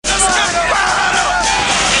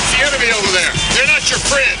your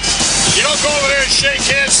friends. You don't go over there and shake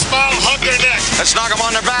hands, smile, hug their neck. Let's knock them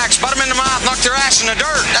on their backs, butt them in the mouth, knock their ass in the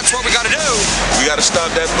dirt. That's what we got to do. We got to stop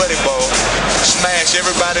that buddy ball. Smash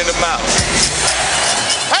everybody in the mouth.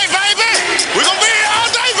 Hey, baby, we're going to be here all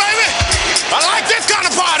day, baby. I like this kind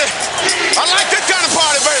of party. I like this kind of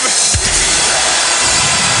party, baby.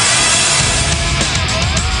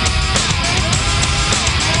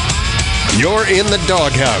 You're in the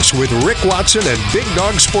Doghouse with Rick Watson and Big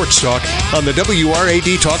Dog Sports Talk on the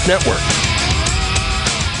WRAD Talk Network.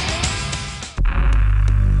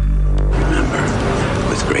 Remember,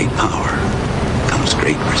 with great power comes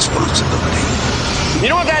great responsibility. You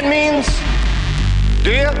know what that means?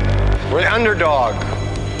 Do you? We're the underdog.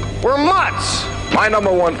 We're mutts. My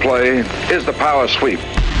number one play is the power sweep.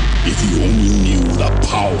 If you only knew the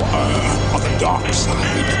power of the dark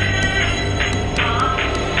side.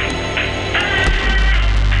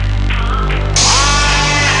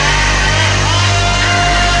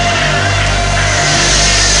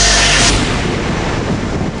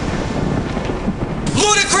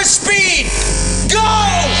 Ludicrous speed! Go!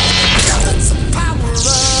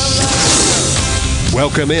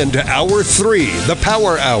 Welcome into Hour 3, the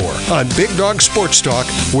Power Hour, on Big Dog Sports Talk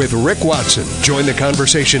with Rick Watson. Join the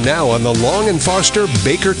conversation now on the Long and Foster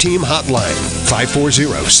Baker Team Hotline,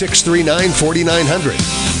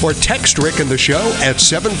 540-639-4900, or text Rick and the show at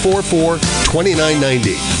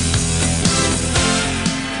 744-2990.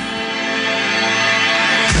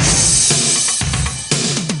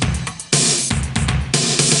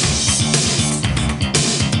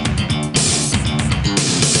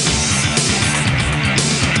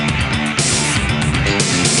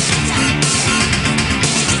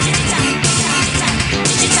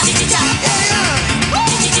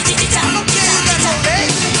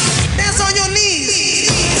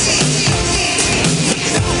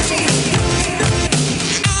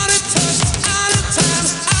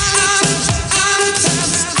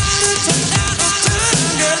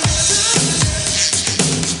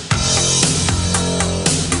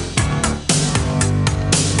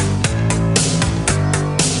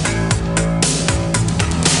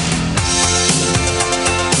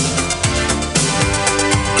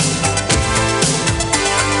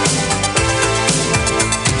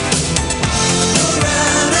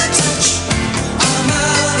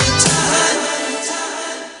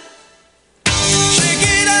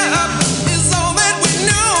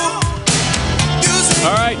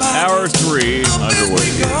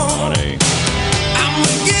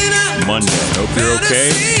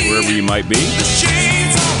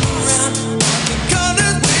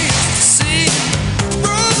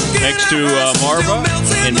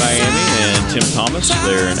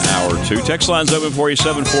 There in hour 2. Text line's open for you,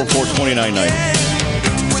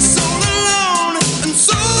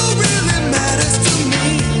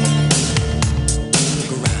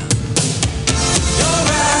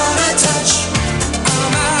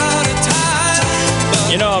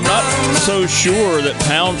 You know, I'm not so sure that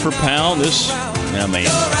pound for pound,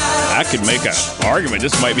 I could make an argument.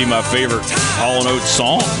 This might be my favorite Hall & Oates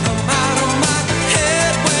song.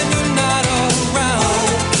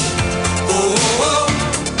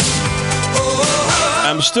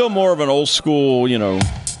 I'm still more of an old school,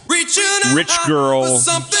 rich girl,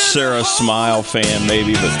 Sarah Smile fan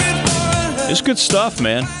maybe, but it's good stuff,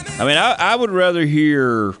 man. I mean, I would rather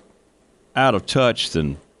hear Out of Touch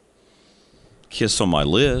than Kiss on My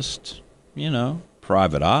List,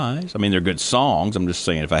 Private Eyes. I mean, they're good songs. I'm just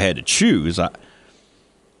saying if I had to choose,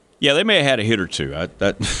 they may have had a hit or two.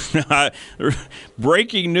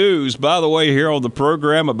 Breaking news, by the way, here on the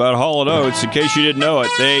program about Hall & Oates, in case you didn't know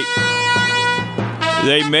it,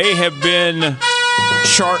 They may have been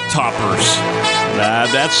chart toppers.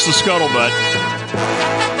 That's the scuttlebutt.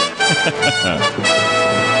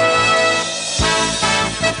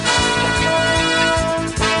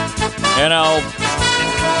 And I'll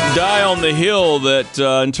die on the hill that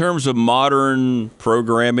in terms of modern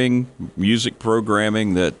programming, music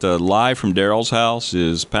programming, that Live from Daryl's House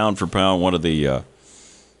is pound for pound one of the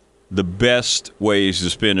best ways to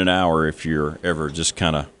spend an hour if you're ever just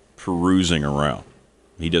kind of perusing around.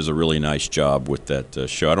 He does a really nice job with that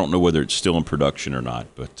show. I don't know whether it's still in production or not,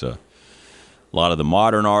 but a lot of the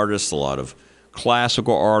modern artists, a lot of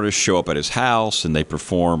classical artists show up at his house and they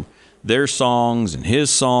perform their songs and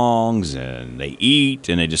his songs, and they eat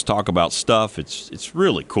and they just talk about stuff. It's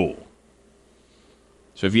really cool.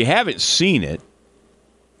 So if you haven't seen it,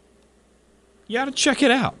 you got to check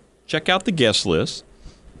it out. Check out the guest list.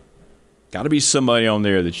 Got to be somebody on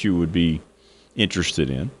there that you would be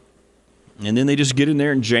interested in. And then they just get in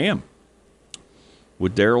there and jam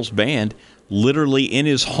with Daryl's band, literally in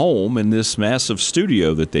his home in this massive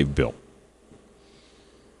studio that they've built.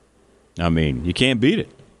 I mean, you can't beat it.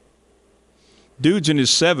 Dude's in his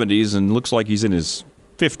 70s and looks like he's in his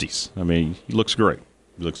 50s. I mean, he looks great.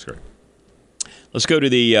 He looks great. Let's go to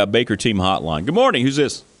the Baker Team Hotline. Good morning. Who's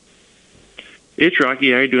this? It's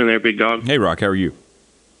Rocky. How you doing there, big dog? Hey, Rock. How are you?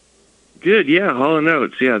 Good. Yeah, Hall &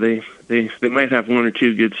 Oates. Yeah, they might have one or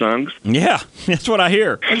two good songs. Yeah, that's what I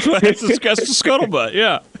hear. That's the scuttlebutt.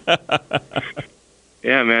 Yeah.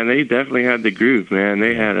 Yeah, man, they definitely had the groove, man.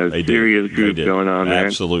 They had a serious groove going on, man.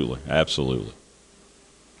 Absolutely.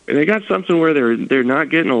 And they got something where they're not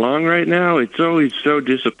getting along right now. It's always so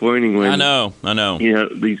disappointing when I know. You know,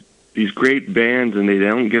 these great bands and they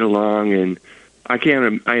don't get along, and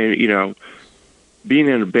being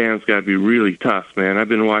in a band's got to be really tough, man. I've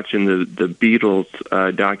been watching the Beatles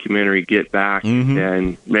documentary Get Back,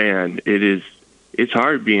 and man, it's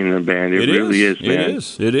hard being in a band. It really is, man.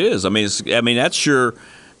 It is. I mean, that's your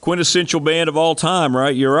quintessential band of all time,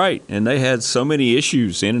 right? You're right. And they had so many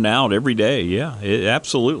issues in and out every day. Yeah,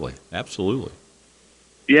 absolutely.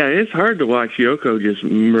 Yeah, it's hard to watch Yoko just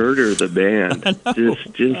murder the band.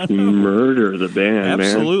 just murder the band,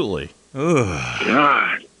 absolutely. Man. Absolutely.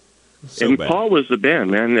 God. So and bad. Paul was the band,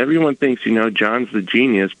 man. Everyone thinks, John's the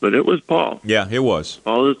genius, but it was Paul. Yeah, it was.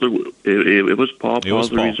 Paul is it was Paul. Paul's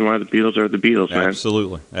the reason why the Beatles are the Beatles, man.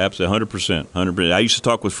 Absolutely. 100%. I used to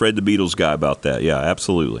talk with Fred, the Beatles guy, about that. Yeah,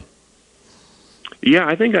 absolutely. Yeah,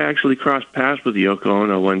 I think I actually crossed paths with Yoko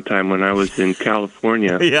Ono one time when I was in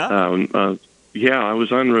California. Yeah? Yeah, I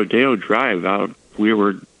was on Rodeo Drive. We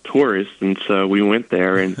were tourists, and so we went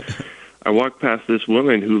there, and I walked past this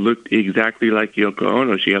woman who looked exactly like Yoko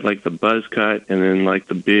Ono. She had like the buzz cut and then like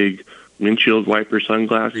the big windshield wiper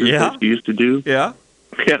sunglasses that she used to do. Yeah.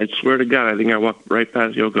 Yeah, I swear to God, I think I walked right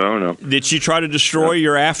past Yoko Ono. Did she try to destroy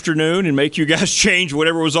your afternoon and make you guys change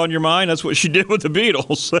whatever was on your mind? That's what she did with the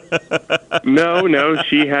Beatles. No,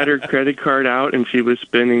 she had her credit card out and she was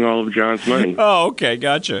spending all of John's money. Oh, okay,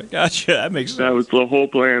 gotcha. That makes sense. That was the whole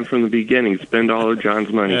plan from the beginning, spend all of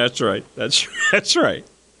John's money. That's right. That's right.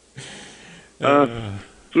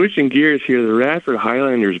 Switching gears here, the Radford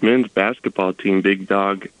Highlanders men's basketball team, big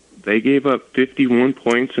dog, they gave up 51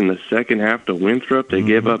 points in the second half to Winthrop. They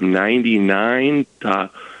gave up 99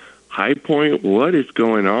 to High Point. What is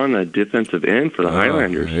going on the defensive end for the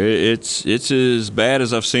Highlanders? It's as bad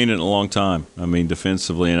as I've seen it in a long time. I mean,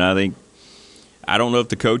 defensively, and I don't know if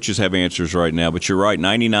the coaches have answers right now, but you're right,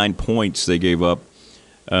 99 points they gave up.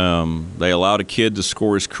 They allowed a kid to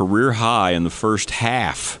score his career high in the first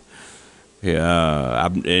half. Yeah,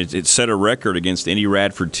 it set a record against any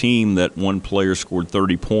Radford team that one player scored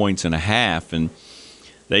 30 points in a half, and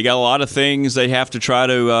they got a lot of things they have to try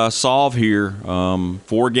to solve here.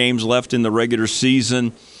 4 games left in the regular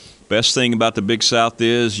season. Best thing about the Big South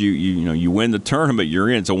is you win the tournament you're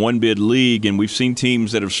in. It's a one-bid league, and we've seen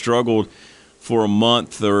teams that have struggled for a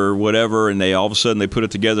month or whatever, and all of a sudden they put it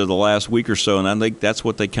together the last week or so, and I think that's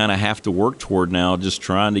what they kind of have to work toward now, just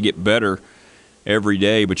trying to get better every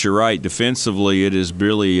day. But you're right, defensively it is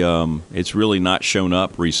really it's really not shown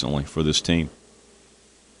up recently for this team.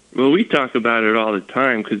 Well, we talk about it all the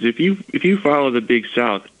time because if you follow the Big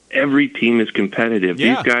South, every team is competitive.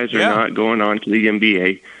 Yeah, these guys are not going on to the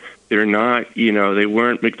NBA. They're not, they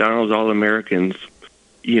weren't McDonald's All-Americans.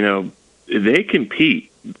 They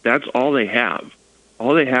compete. That's all they have.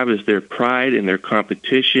 All they have is their pride and their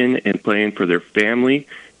competition and playing for their family.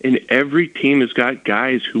 And every team has got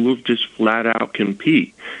guys who will just flat out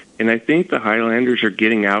compete. And I think the Highlanders are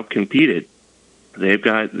getting out competed.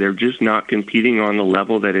 They're just not competing on the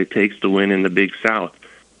level that it takes to win in the Big South.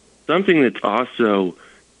 Something that's also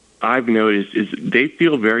I've noticed is they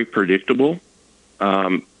feel very predictable.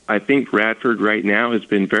 I think Radford right now has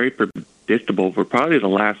been very predictable for probably the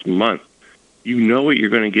last month. You know what you're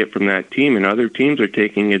going to get from that team, and other teams are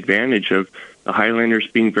taking advantage of the Highlanders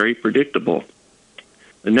being very predictable.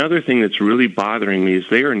 Another thing that's really bothering me is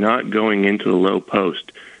they are not going into the low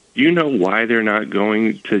post. Do you know why they're not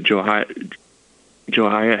going to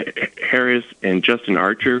Josiah Harris and Justin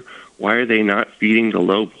Archer? Why are they not feeding the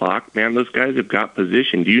low block? Man, those guys have got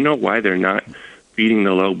position. Do you know why they're not feeding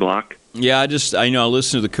the low block? Yeah, I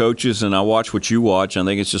listen to the coaches and I watch what you watch. I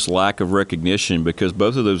think it's just lack of recognition because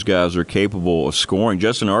both of those guys are capable of scoring.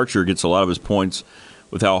 Justin Archer gets a lot of his points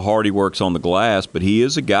with how hard he works on the glass, but he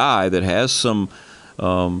is a guy that has some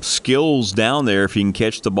skills down there if he can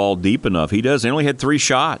catch the ball deep enough. He does. He only had 3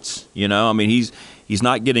 shots. He's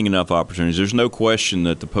not getting enough opportunities. There's no question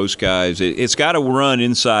that the post guys, it's got to run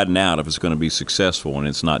inside and out if it's going to be successful, and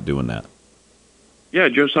it's not doing that. Yeah,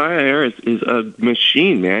 Josiah Harris is a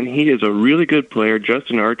machine, man. He is a really good player.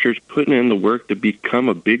 Justin Archer's putting in the work to become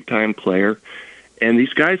a big-time player, and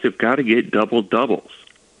these guys have got to get double-doubles.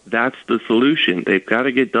 That's the solution. They've got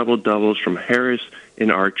to get double-doubles from Harris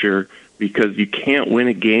and Archer because you can't win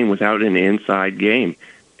a game without an inside game.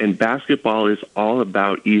 And basketball is all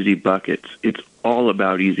about easy buckets. It's all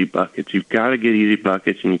about easy buckets. You've got to get easy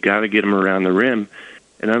buckets, and you've got to get them around the rim.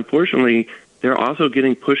 And unfortunately, they're also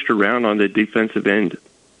getting pushed around on the defensive end.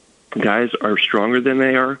 Guys are stronger than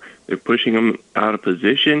they are. They're pushing them out of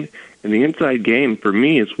position. And the inside game, for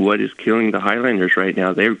me, is what is killing the Highlanders right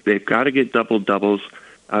now. They've got to get double-doubles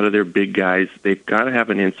out of their big guys. They've got to have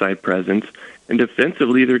an inside presence. And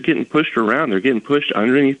defensively, they're getting pushed around. They're getting pushed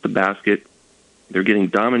underneath the basket. They're getting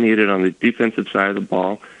dominated on the defensive side of the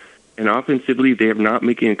ball. And offensively, they are not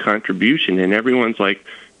making a contribution. And everyone's like,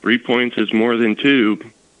 3 points is more than 2.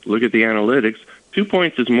 Look at the analytics. 2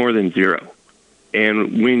 points is more than 0.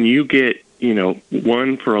 And when you get,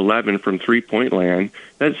 1 for 11 from three-point land,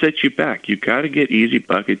 that sets you back. You've got to get easy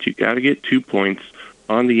buckets. You've got to get 2 points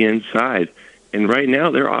on the inside. And right now,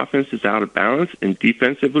 their offense is out of balance. And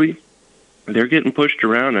defensively, they're getting pushed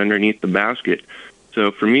around underneath the basket.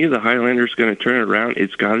 So for me, the Highlanders going to turn it around.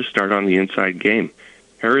 It's got to start on the inside game.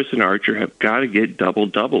 Harris and Archer have got to get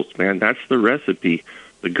double-doubles, man. That's the recipe.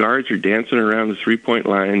 The guards are dancing around the three-point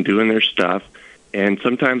line, doing their stuff, and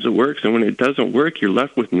sometimes it works. And when it doesn't work, you're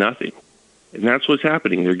left with nothing. And that's what's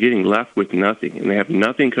happening. They're getting left with nothing, and they have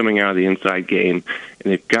nothing coming out of the inside game.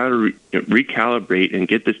 And they've got to recalibrate and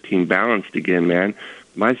get this team balanced again, man.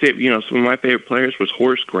 My favorite, some of my favorite players was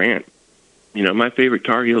Horace Grant. My favorite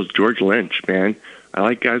Tar Heel is George Lynch, man. I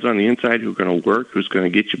like guys on the inside who are going to work, who's going to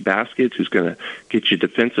get you baskets, who's going to get you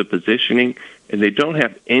defensive positioning, and they don't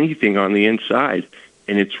have anything on the inside.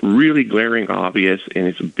 And it's really glaring obvious, and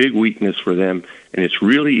it's a big weakness for them, and it's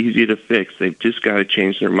really easy to fix. They've just got to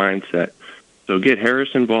change their mindset. So get Harris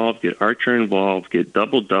involved, get Archer involved, get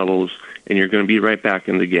double-doubles, and you're going to be right back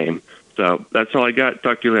in the game. So that's all I got.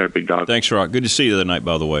 Talk to you later, big dog. Thanks, Rock. Good to see you tonight,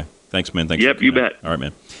 by the way. Thanks, man. Thanks. Yep, you bet. All right,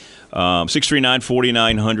 man.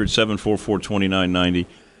 639-4900-744-2990.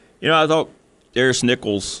 I thought Darius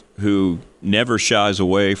Nichols, who never shies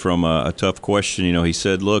away from a tough question, he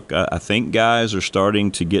said, look, I think guys are starting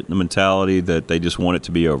to get the mentality that they just want it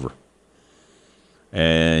to be over.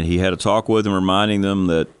 And he had a talk with them, reminding them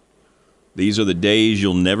that these are the days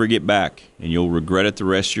you'll never get back, and you'll regret it the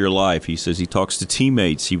rest of your life. He says he talks to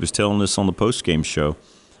teammates. He was telling us on the postgame show,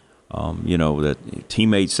 that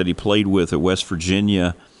teammates that he played with at West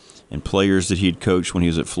Virginia and players that he'd coached when he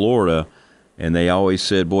was at Florida, and they always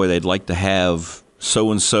said, boy, they'd like to have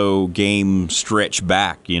so-and-so game stretch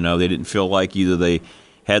back. They didn't feel like either they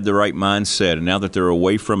had the right mindset, and now that they're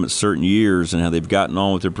away from it certain years and how they've gotten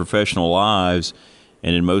on with their professional lives,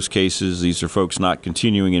 and in most cases these are folks not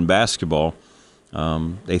continuing in basketball,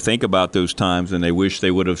 they think about those times and they wish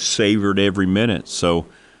they would have savored every minute. So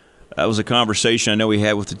that was a conversation I know he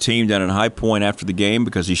had with the team down in High Point after the game,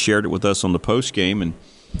 because he shared it with us on the postgame, and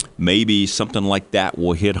maybe something like that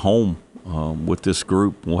will hit home with this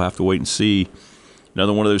group. We'll have to wait and see.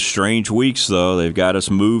 Another one of those strange weeks, though. They've got us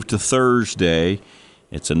moved to Thursday.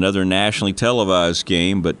 It's another nationally televised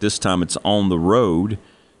game, but this time it's on the road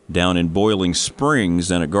down in Boiling Springs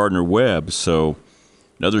down at Gardner-Webb. So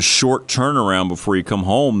another short turnaround before you come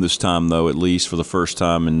home this time, though, at least for the first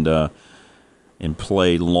time, and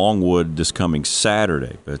play Longwood this coming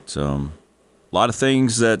Saturday. But a lot of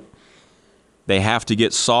things that they have to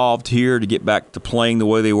get solved here to get back to playing the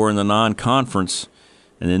way they were in the non-conference.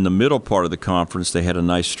 And in the middle part of the conference, they had a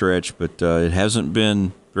nice stretch, but it hasn't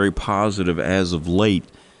been very positive as of late,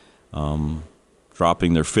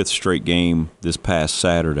 dropping their 5th straight game this past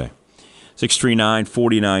Saturday.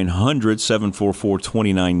 639-4900,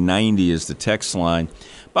 744-2990 is the text line.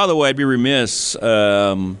 By the way, I'd be remiss if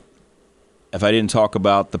I didn't talk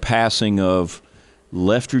about the passing of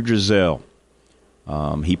Lefty Driesell.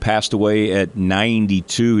 He passed away at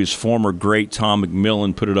 92. His former great Tom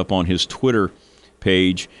McMillan put it up on his Twitter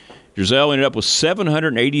page. Driesell ended up with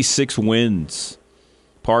 786 wins,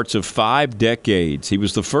 parts of 5 decades. He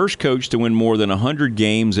was the first coach to win more than 100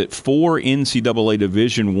 games at 4 NCAA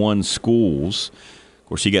Division I schools. Of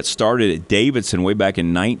course, he got started at Davidson way back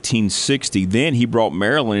in 1960. Then he brought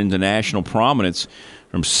Maryland into national prominence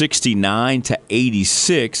from 69 to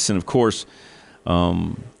 86. And, of course,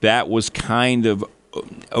 that was kind of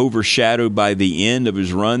overshadowed by the end of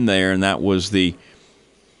his run there, and that was the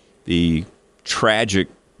tragic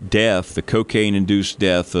death, the cocaine-induced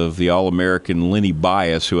death of the All-American Lenny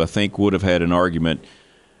Bias, who I think would have had an argument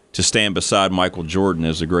to stand beside Michael Jordan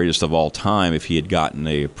as the greatest of all time if he had gotten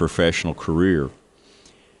a professional career.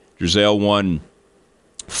 Driesell won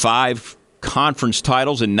 5 conference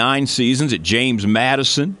titles in 9 seasons at James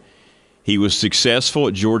Madison. He was successful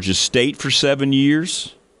at Georgia State for 7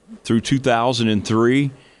 years through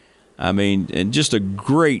 2003. I mean, and just a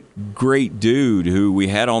great, great dude who we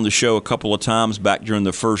had on the show a couple of times back during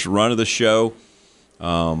the first run of the show.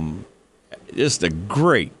 Just a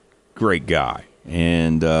great, great guy.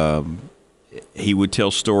 And he would tell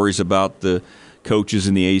stories about the coaches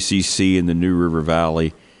in the ACC and the New River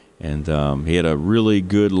Valley. And he had a really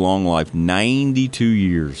good long life, 92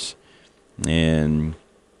 years. And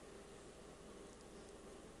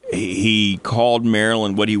he called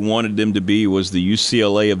Maryland, what he wanted them to be was the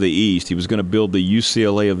UCLA of the East. He was going to build the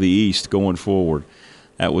UCLA of the East going forward.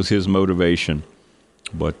 That was his motivation.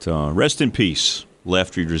 But rest in peace,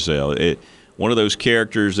 Lefty Driesell. One of those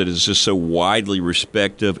characters that is just so widely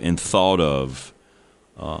respected and thought of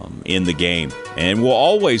in the game, and will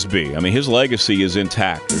always be. I mean, his legacy is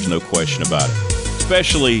intact. There's no question about it.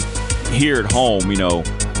 Especially here at home,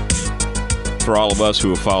 for all of us who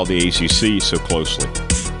have followed the ACC so closely.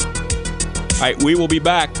 All right, we will be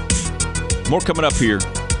back. More coming up here.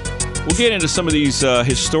 We'll get into some of these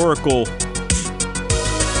historical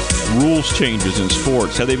rules changes in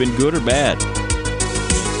sports. Have they been good or bad?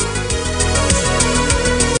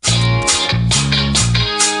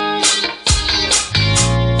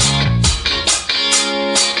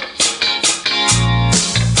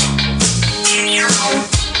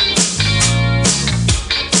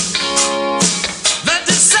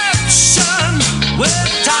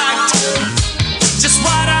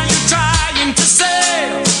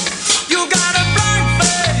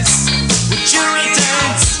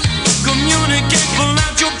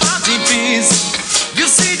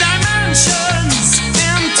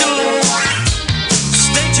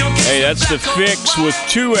 That's the fix with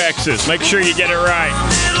 2 X's. Make sure you get it right.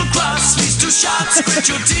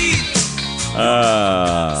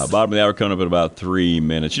 Bottom of the hour coming up in about 3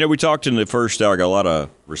 minutes. We talked in the first hour, got a lot of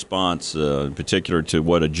response, in particular to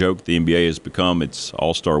what a joke the NBA has become. It's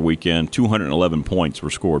All-Star Weekend. 211 points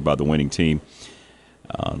were scored by the winning team.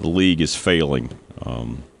 The league is failing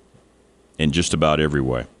in just about every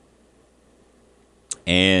way.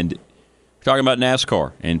 And talking about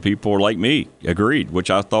NASCAR, and people like me agreed, which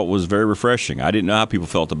I thought was very refreshing. I didn't know how people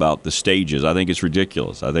felt about the stages. I think it's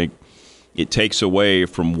ridiculous. I think it takes away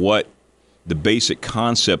from what the basic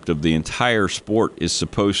concept of the entire sport is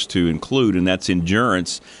supposed to include, and that's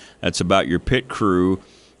endurance. That's about your pit crew.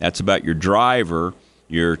 That's about your driver,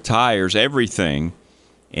 your tires, everything.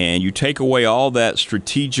 And you take away all that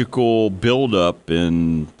strategical buildup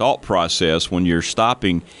and thought process when you're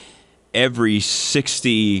stopping every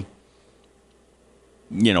 60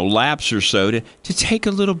 laps or so to take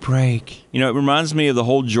a little break. It reminds me of the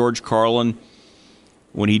whole George Carlin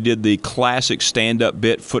when he did the classic stand-up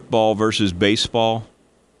bit, football versus baseball.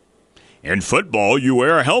 In football, you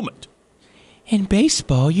wear a helmet. In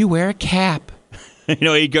baseball, you wear a cap.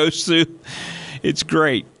 He goes through, it's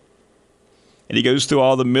great. And he goes through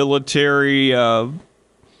all the military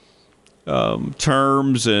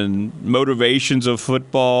terms and motivations of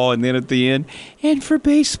football, and then at the end, and for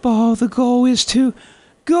baseball, the goal is to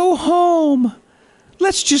go home.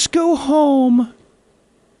 Let's just go home.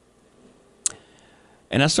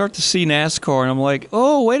 And I start to see NASCAR, and I'm like,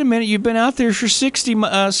 oh, wait a minute. You've been out there for 60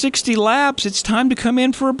 laps. It's time to come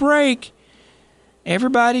in for a break.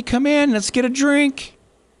 Everybody come in. Let's get a drink.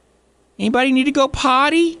 Anybody need to go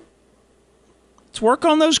potty? Let's work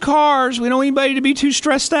on those cars. We don't want anybody to be too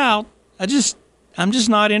stressed out. I'm just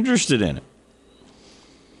not interested in it.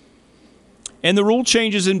 And the rule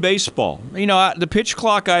changes in baseball. The pitch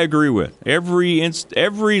clock I agree with.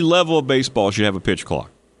 Every level of baseball should have a pitch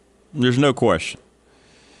clock. There's no question.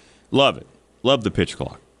 Love it. Love the pitch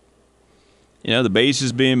clock. The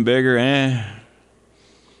bases being bigger, I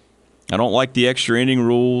don't like the extra inning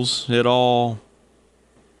rules at all.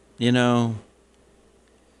 But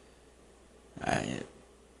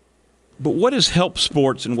what has helped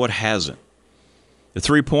sports and what hasn't? The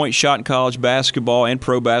three-point shot in college basketball and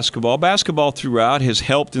pro basketball. Basketball throughout has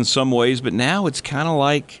helped in some ways, but now it's kind of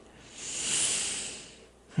like,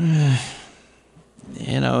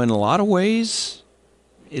 in a lot of ways,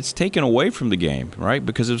 it's taken away from the game, right?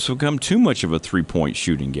 Because it's become too much of a three-point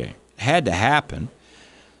shooting game. It had to happen.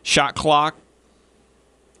 Shot clock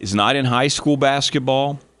is not in high school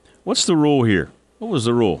basketball. What's the rule here? What was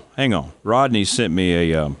the rule? Hang on. Rodney sent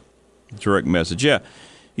me a direct message. Yeah.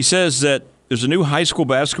 He says that there's a new high school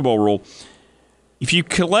basketball rule. If you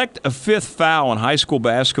collect a fifth foul in high school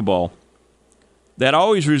basketball, that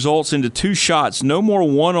always results into 2 shots, no more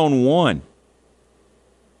one-on-one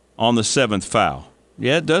on the 7th foul.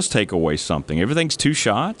 Yeah, it does take away something. Everything's 2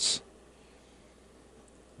 shots?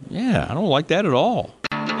 Yeah, I don't like that at all.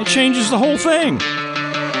 It changes the whole thing.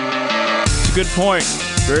 It's a good point.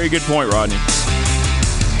 Very good point, Rodney.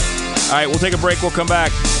 All right, we'll take a break. We'll come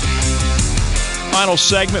back. Final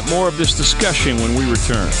segment, more of this discussion when we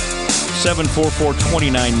return.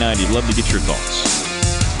 744-2990. Love to get your thoughts.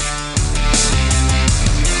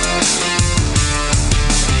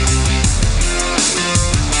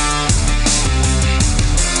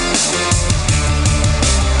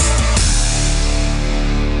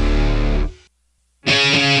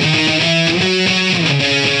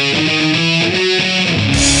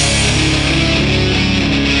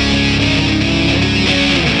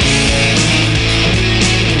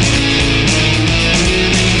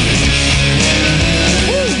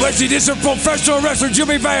 This is professional wrestler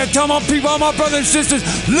Jimmy Van. Tell my people, all my brothers and sisters,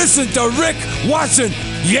 listen to Rick Watson.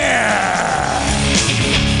 Yeah!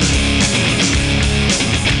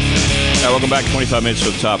 All right, welcome back. 25 minutes to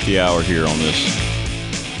the top of the hour here on this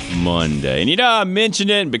Monday. And you know, I mentioned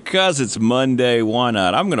it because it's Monday. Why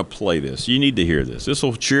not? I'm going to play this. You need to hear this. This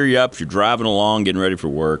will cheer you up if you're driving along, getting ready for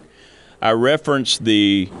work. I referenced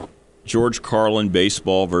the George Carlin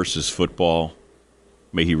baseball versus football.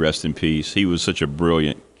 May he rest in peace. He was such a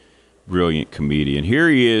brilliant comedian. Here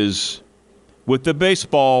he is with the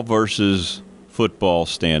baseball versus football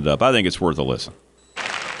stand-up. I think it's worth a listen.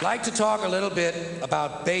 I'd like to talk a little bit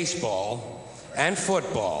about baseball and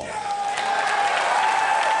football.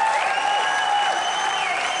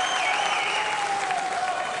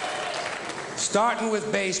 Starting with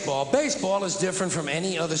baseball. Baseball is different from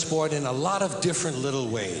any other sport in a lot of different little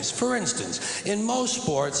ways. For instance, in most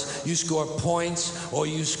sports, you score points or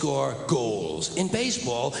you score goals. In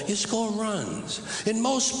baseball, you score runs. In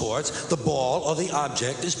most sports, the ball or the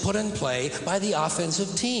object is put in play by the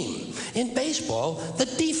offensive team. In baseball, the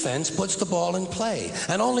defense puts the ball in play,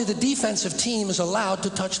 and only the defensive team is allowed to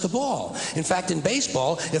touch the ball. In fact, in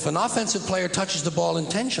baseball, if an offensive player touches the ball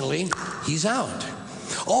intentionally, he's out.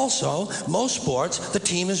 Also, most sports, the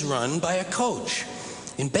team is run by a coach.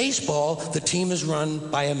 In baseball, the team is run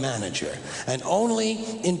by a manager. And only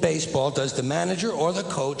in baseball does the manager or the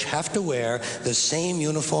coach have to wear the same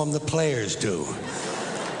uniform the players do.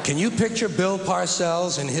 Can you picture Bill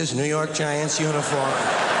Parcells in his New York Giants uniform?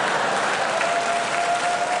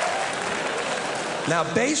 Now,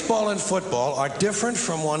 baseball and football are different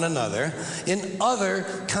from one another in other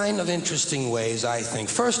kind of interesting ways, I think.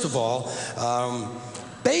 First of all,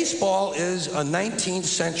 baseball is a 19th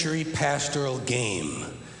century pastoral game.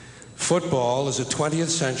 Football is a 20th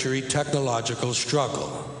century technological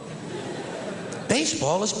struggle.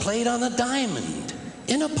 Baseball is played on a diamond,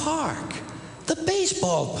 in a park, the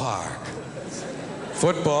baseball park.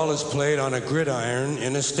 Football is played on a gridiron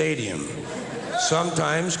in a stadium,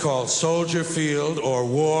 sometimes called Soldier Field or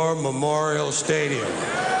War Memorial Stadium.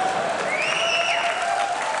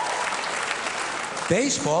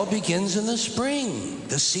 Baseball begins in the spring,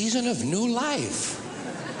 the season of new life.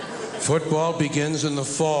 Football begins in the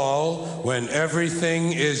fall when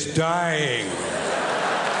everything is dying.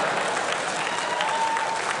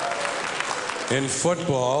 In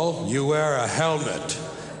football, you wear a helmet.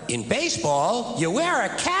 In baseball, you wear a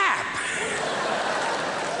cap.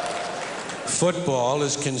 Football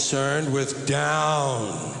is concerned with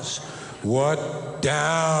downs. What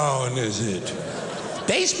down is it?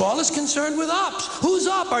 Baseball is concerned with ups. Who's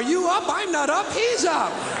up? Are you up? I'm not up. He's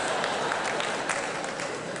up.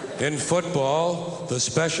 In football, the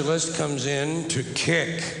specialist comes in to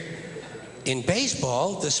kick. In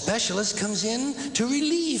baseball, the specialist comes in to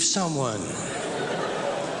relieve someone.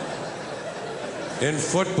 In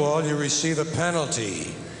football, you receive a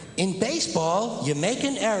penalty. In baseball, you make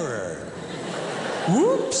an error.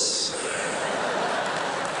 Whoops.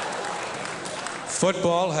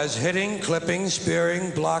 Football has hitting, clipping,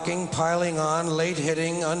 spearing, blocking, piling on, late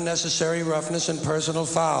hitting, unnecessary roughness, and personal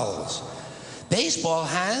fouls. Baseball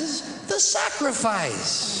has the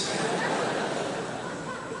sacrifice.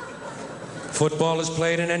 Football is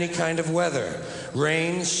played in any kind of weather.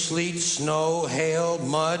 Rain, sleet, snow, hail,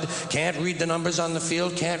 mud. Can't read the numbers on the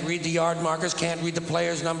field, can't read the yard markers, can't read the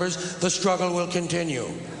players' numbers. The struggle will continue.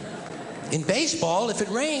 In baseball, if it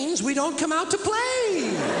rains, we don't come out to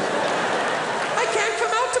play. I can't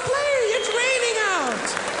come out to play. It's raining out.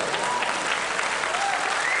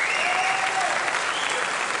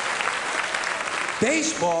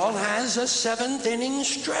 Baseball has a 7th inning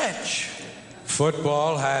stretch.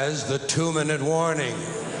 Football has the 2-minute warning.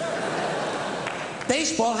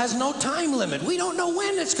 Baseball has no time limit. We don't know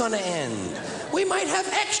when it's going to end. We might have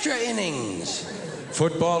extra innings.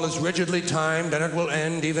 Football is rigidly timed, and it will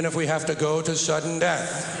end even if we have to go to sudden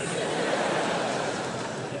death.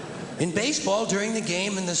 In baseball, during the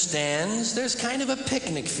game in the stands, there's kind of a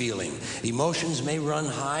picnic feeling. Emotions may run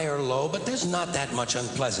high or low, but there's not that much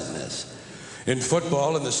unpleasantness. In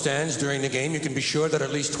football, in the stands during the game, you can be sure that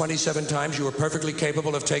at least 27 times you were perfectly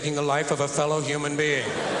capable of taking the life of a fellow human being.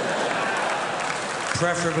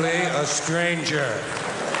 Preferably a stranger.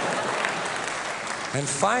 And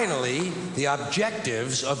finally, the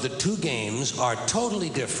objectives of the two games are totally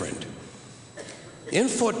different. In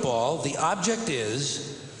football, the object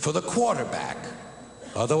is for the quarterback,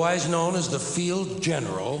 otherwise known as the field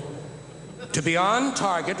general, to be on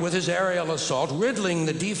target with his aerial assault, riddling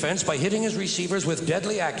the defense by hitting his receivers with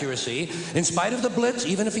deadly accuracy, in spite of the blitz,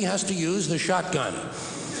 even if he has to use the shotgun.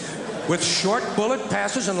 With short bullet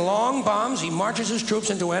passes and long bombs, he marches his troops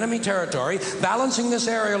into enemy territory, balancing this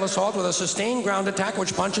aerial assault with a sustained ground attack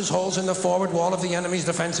which punches holes in the forward wall of the enemy's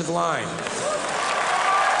defensive line.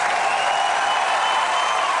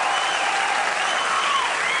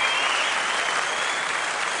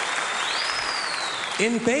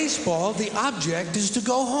 In baseball, the object is to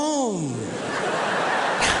go home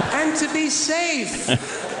and to be safe.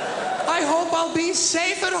 I hope I'll be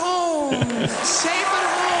safe at home. Safe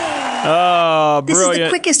at home. Brilliant. This is the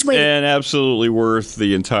quickest way. And absolutely worth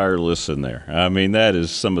the entire listen there. I mean, that is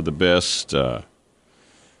some of the best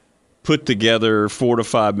put together 4 to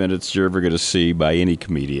 5 minutes you're ever going to see by any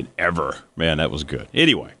comedian ever. Man, that was good.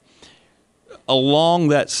 Anyway, along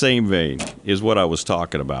that same vein is what I was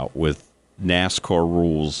talking about with NASCAR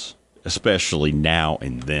rules, especially now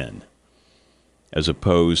and then, as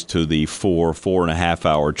opposed to the 4.5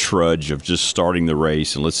 hour trudge of just starting the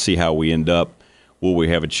race and let's see how we end up. Will we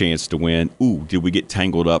have a chance to win? Ooh, did we get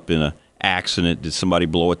tangled up in an accident? Did somebody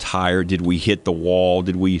blow a tire? Did we hit the wall?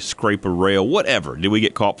 Did we scrape a rail? Whatever. Did we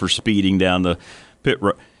get caught for speeding down the pit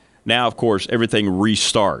road? Now, of course, everything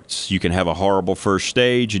restarts. You can have a horrible first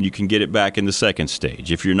stage, and you can get it back in the second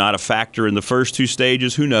stage. If you're not a factor in the first two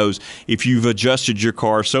stages, who knows? If you've adjusted your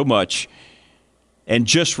car so much and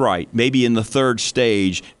just right, maybe in the third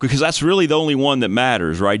stage, because that's really the only one that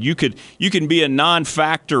matters, right? You can be a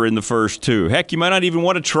non-factor in the first two. Heck, you might not even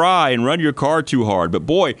want to try and run your car too hard. But,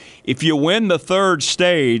 boy, if you win the third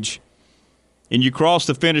stage and you cross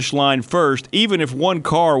the finish line first, even if one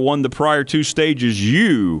car won the prior two stages,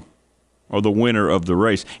 you are the winner of the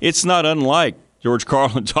race. It's not unlike George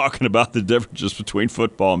Carlin talking about the differences between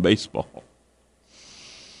football and baseball.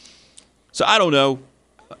 So I don't know.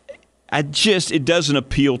 It doesn't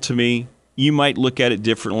appeal to me. You might look at it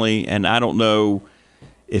differently, and I don't know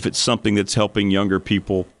if it's something that's helping younger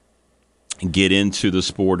people get into the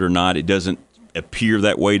sport or not. It doesn't appear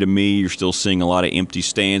that way to me. You're still seeing a lot of empty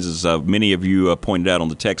stands, as many of you pointed out on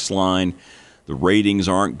the text line. The ratings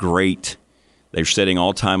aren't great. They're setting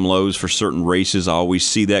all-time lows for certain races. I always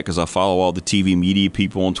see that because I follow all the TV media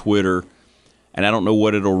people on Twitter. And I don't know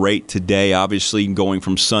what it'll rate today. Obviously, going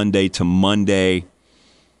from Sunday to Monday,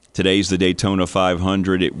 today's the Daytona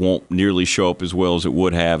 500. It won't nearly show up as well as it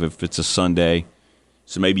would have if it's a Sunday.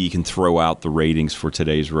 So maybe you can throw out the ratings for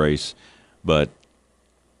today's race. But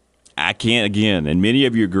I can't, again, and many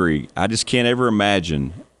of you agree, I just can't ever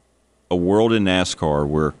imagine a world in NASCAR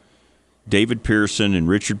where David Pearson and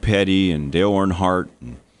Richard Petty and Dale Earnhardt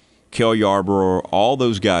and Cale Yarborough, all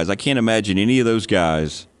those guys, I can't imagine any of those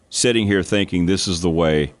guys sitting here thinking this is the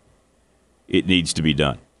way it needs to be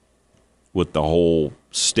done with the whole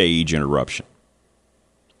stage interruption.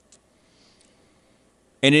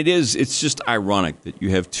 And it's just ironic that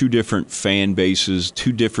you have two different fan bases,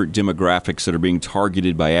 two different demographics that are being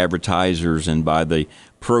targeted by advertisers and by the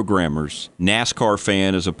programmers, NASCAR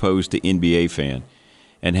fan as opposed to NBA fan,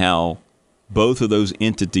 and how both of those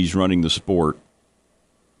entities running the sport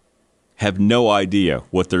have no idea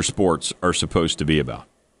what their sports are supposed to be about.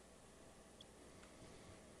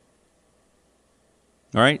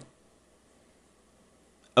 All right?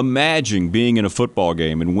 Imagine being in a football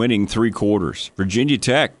game and winning 3 quarters. Virginia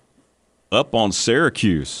Tech up on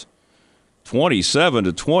Syracuse,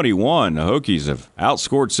 27-21. The Hokies have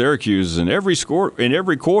outscored Syracuse in every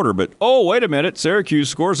quarter. But, oh, wait a minute. Syracuse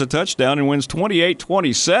scores a touchdown and wins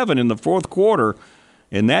 28-27 in the fourth quarter,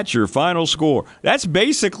 and that's your final score. That's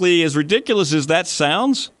basically, as ridiculous as that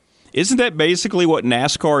sounds, isn't that basically what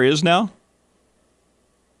NASCAR is now?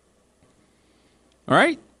 All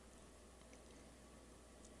right?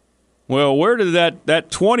 Well, where did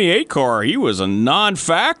that 28 car, he was a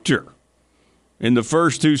non-factor in the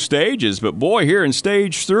first 2 stages. But, boy, here in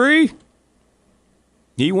stage 3,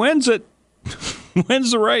 he wins it,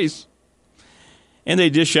 wins the race. And they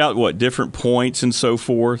dish out, different points and so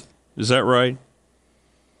forth. Is that right?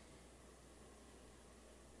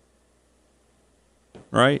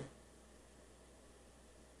 Right?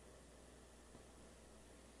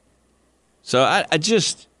 So I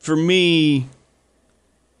just, for me,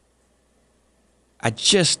 I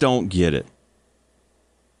just don't get it.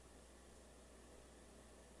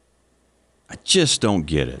 I just don't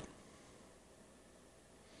get it.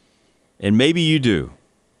 And maybe you do.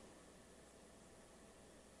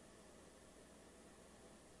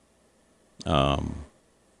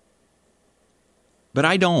 But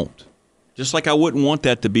I don't. Just like I wouldn't want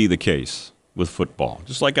that to be the case with football.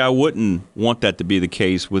 Just like I wouldn't want that to be the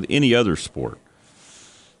case with any other sport.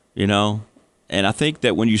 You know? And I think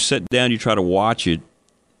that when you sit down, you try to watch it,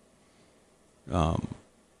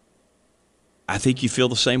 I think you feel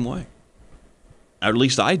the same way. Or at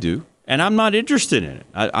least I do. And I'm not interested in it.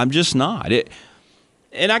 I'm just not.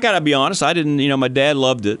 And I got to be honest, I didn't, my dad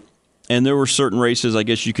loved it. And there were certain races I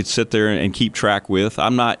guess you could sit there and keep track with.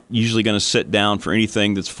 I'm not usually going to sit down for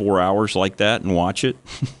anything that's 4 hours like that and watch it.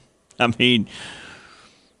 I mean,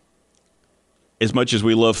 as much as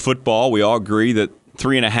we love football, we all agree that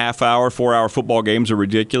 3.5 hour, 4 hour football games are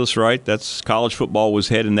ridiculous, right? That's college football was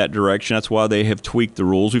heading that direction. That's why they have tweaked the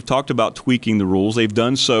rules. We've talked about tweaking the rules. They've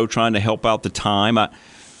done so trying to help out the time.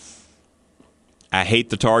 I hate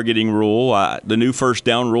the targeting rule. The new first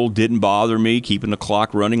down rule didn't bother me, keeping the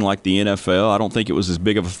clock running like the NFL. I don't think it was as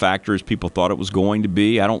big of a factor as people thought it was going to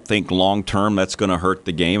be. I don't think long-term that's going to hurt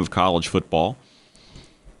the game of college football.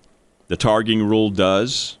 The targeting rule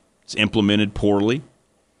does. It's implemented poorly.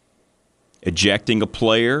 Ejecting a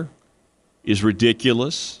player is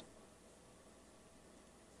ridiculous.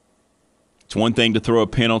 It's one thing to throw a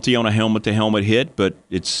penalty on a helmet-to-helmet hit, but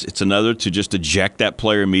it's another to just eject that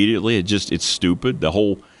player immediately. It's stupid.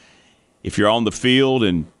 If you're on the field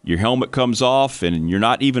and your helmet comes off and you're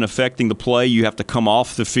not even affecting the play, you have to come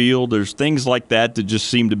off the field. There's things like that just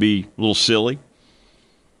seem to be a little silly.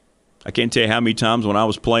 I can't tell you how many times when I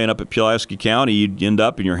was playing up at Pulaski County, you'd end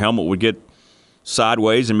up and your helmet would get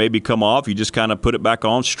sideways and maybe come off. You just kind of put it back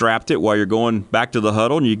on, strapped it while you're going back to the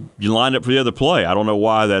huddle, and you lined up for the other play. I don't know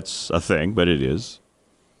why that's a thing, but it is.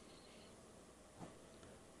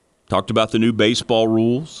 Talked about the new baseball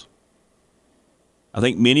rules. I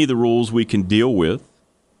think many of the rules we can deal with,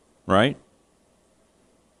 right?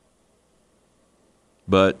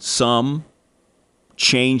 But some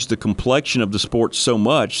change the complexion of the sport so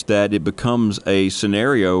much that it becomes a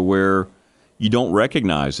scenario where you don't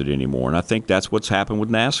recognize it anymore. And I think that's what's happened with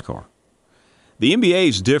NASCAR. The NBA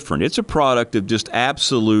is different. It's a product of just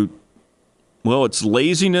absolute, it's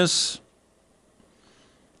laziness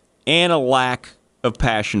and a lack of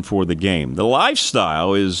passion for the game. The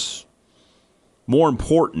lifestyle is more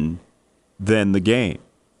important than the game.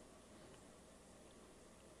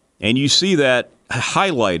 And you see that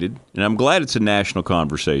highlighted, and I'm glad it's a national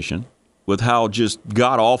conversation, with how just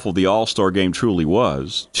god-awful the All-Star game truly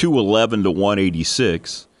was. 211 to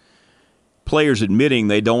 186. Players admitting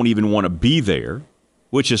they don't even want to be there,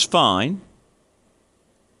 which is fine.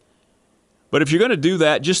 But if you're going to do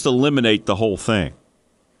that, just eliminate the whole thing.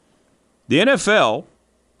 The NFL,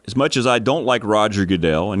 as much as I don't like Roger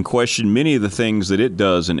Goodell and question many of the things that it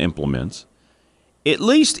does and implements, at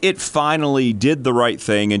least it finally did the right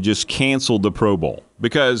thing and just canceled the Pro Bowl.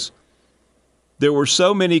 Because there were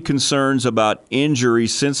so many concerns about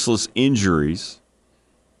injuries, senseless injuries,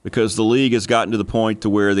 because the league has gotten to the point to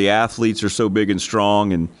where the athletes are so big and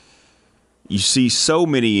strong, and you see so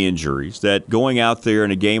many injuries that going out there in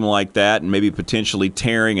a game like that and maybe potentially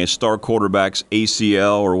tearing a star quarterback's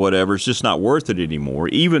ACL or whatever, it's just not worth it anymore,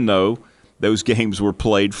 even though those games were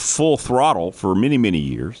played full throttle for many, many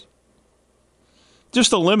years.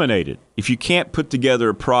 Just eliminate it. If you can't put together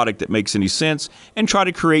a product that makes any sense, and try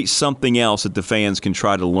to create something else that the fans can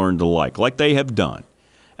try to learn to like they have done.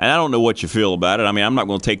 And I don't know what you feel about it. I mean, I'm not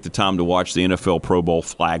going to take the time to watch the NFL Pro Bowl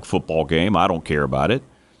flag football game. I don't care about it.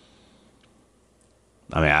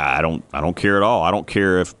 I mean, I don't care at all. I don't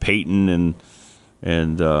care if Peyton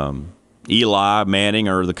and Eli Manning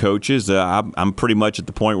are the coaches. I'm pretty much at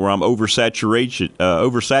the point where I'm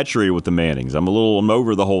oversaturated with the Mannings. I'm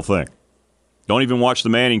over the whole thing. Don't even watch the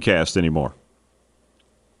Manning cast anymore.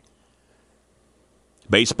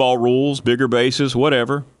 Baseball rules, bigger bases,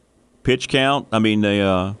 whatever. Pitch count,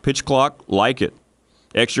 pitch clock, like it.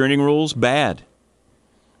 Extra inning rules, bad.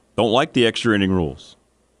 Don't like the extra inning rules.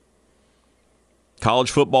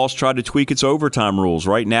 College football's tried to tweak its overtime rules.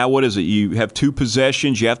 Right now, what is it? You have 2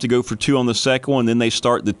 possessions. You have to go for 2 on the second one. Then they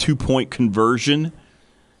start the 2-point conversion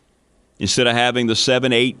instead of having the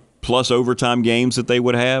 7, 8 plus overtime games that they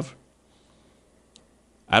would have.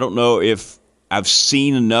 I don't know if I've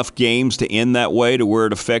seen enough games to end that way to where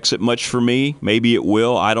it affects it much for me. Maybe it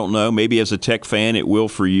will. I don't know. Maybe as a Tech fan it will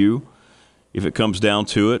for you if it comes down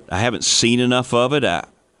to it. I haven't seen enough of it. I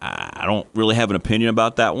don't really have an opinion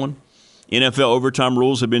about that one. NFL overtime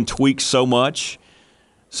rules have been tweaked so much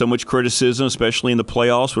criticism, especially in the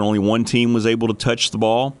playoffs when only one team was able to touch the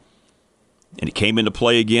ball. And it came into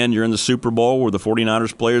play again during the Super Bowl where the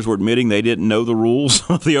 49ers players were admitting they didn't know the rules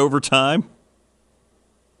of the overtime.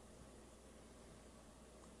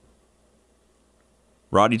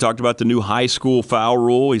 Rodney talked about the new high school foul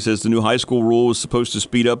rule. He says the new high school rule is supposed to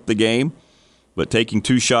speed up the game, but taking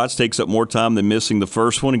 2 shots takes up more time than missing the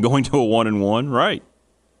first one and going to a 1-and-1. Right.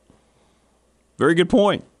 Very good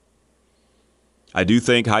point. I do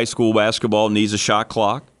think high school basketball needs a shot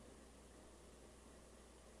clock.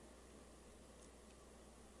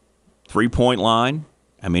 3-point line.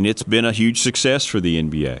 I mean, it's been a huge success for the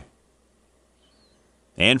NBA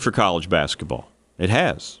and for college basketball. It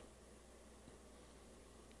has.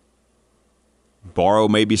 Borrow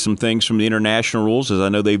maybe some things from the international rules, as I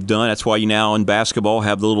know they've done. That's why you now in basketball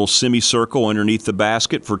have the little semicircle underneath the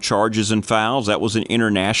basket for charges and fouls. That was an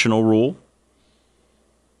international rule.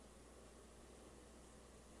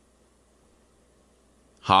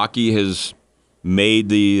 Hockey has made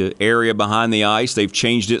the area behind the ice. They've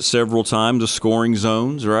changed it several times to scoring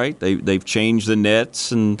zones, right? They've changed the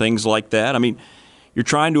nets and things like that. I mean, you're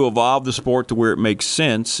trying to evolve the sport to where it makes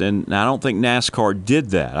sense, and I don't think NASCAR did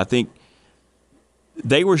that. I think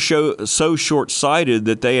they were so short-sighted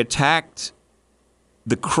that they attacked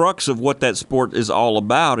the crux of what that sport is all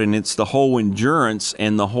about, and it's the whole endurance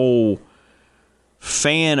and the whole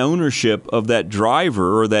fan ownership of that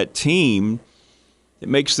driver or that team. It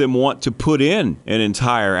makes them want to put in an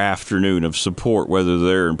entire afternoon of support, whether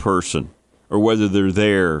they're in person or whether they're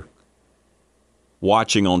there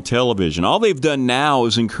watching on television. All they've done now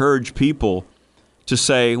is encourage people to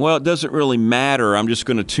say, well, it doesn't really matter. I'm just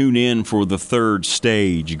going to tune in for the third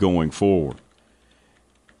stage going forward.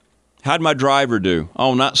 How'd my driver do?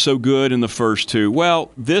 Oh, not so good in the first 2.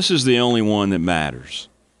 Well, this is the only one that matters.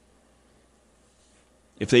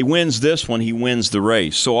 If he wins this one, he wins the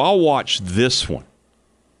race. So I'll watch this one.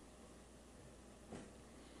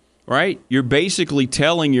 Right? You're basically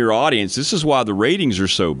telling your audience, this is why the ratings are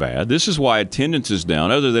so bad. This is why attendance is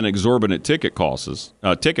down, other than exorbitant ticket costs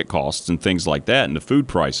and things like that, and the food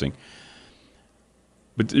pricing.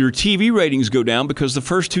 But your TV ratings go down because the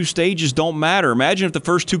first 2 stages don't matter. Imagine if the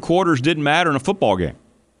first 2 quarters didn't matter in a football game.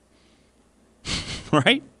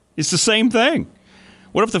 Right? It's the same thing.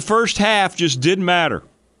 What if the first half just didn't matter?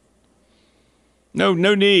 No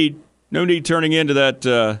need. No need turning into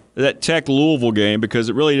that Tech Louisville game because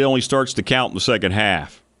it really only starts to count in the second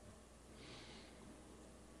half.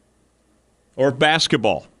 Or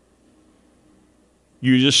basketball.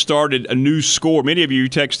 You just started a new score. Many of you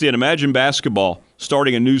text in, imagine basketball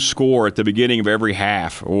starting a new score at the beginning of every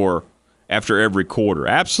half or after every quarter.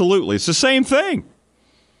 Absolutely. It's the same thing.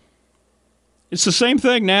 It's the same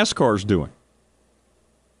thing NASCAR's doing.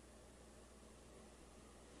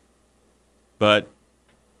 But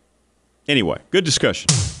anyway, good discussion.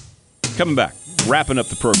 Coming back, wrapping up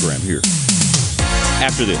the program here.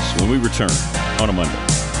 After this, when we return on a Monday.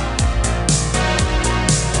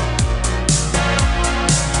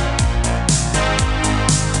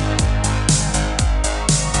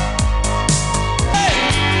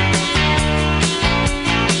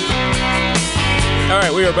 All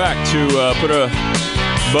right, we are back to put a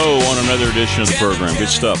bow on another edition of the program. Good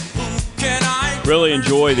stuff. Really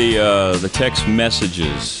enjoy the text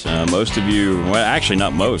messages. Most of you, well, actually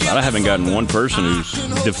not most. I haven't gotten one person who's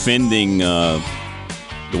defending the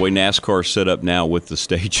way NASCAR's set up now with the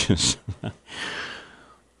stages.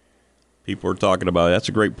 People are talking about, that's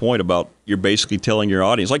a great point about you're basically telling your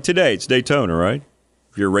audience. Like today, it's Daytona, right?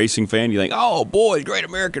 If you're a racing fan, you think, oh, boy, great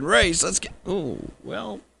American race. Let's get, oh,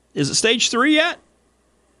 well, is it stage 3 yet?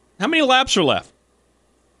 How many laps are left?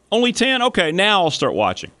 Only 10? Okay, now I'll start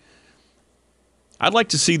watching. I'd like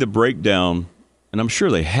to see the breakdown, and I'm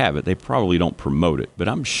sure they have it. They probably don't promote it, but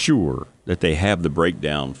I'm sure that they have the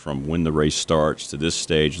breakdown from when the race starts to this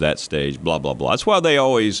stage, that stage, blah, blah, blah. That's why they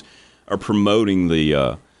always are promoting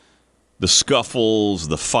the scuffles,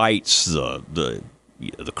 the fights, the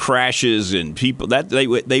crashes, and people. That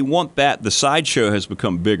they want that. The sideshow has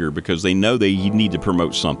become bigger because they know they need to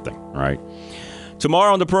promote something, right?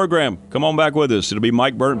 Tomorrow on the program, come on back with us. It'll be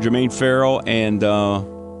Mike Burton, Jermaine Farrell, and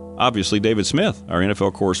obviously David Smith, our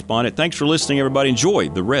NFL correspondent. Thanks for listening, everybody. Enjoy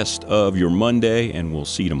the rest of your Monday, and we'll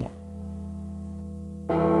see you tomorrow.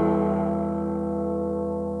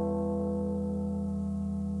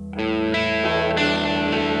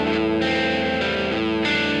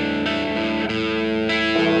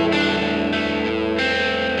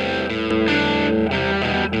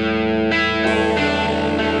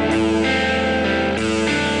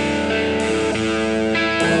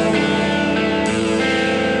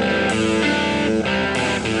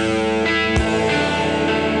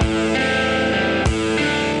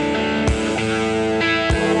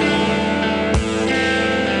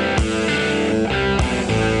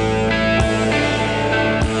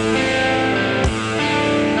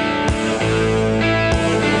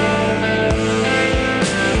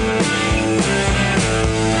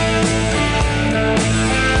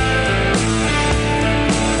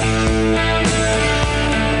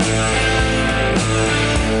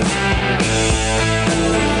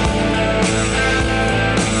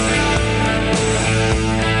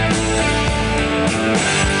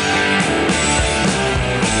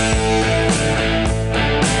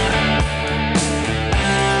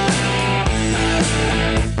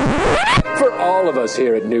 of us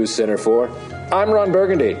here at News Center 4. I'm Ron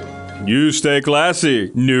Burgundy. You stay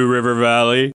classy, New River Valley.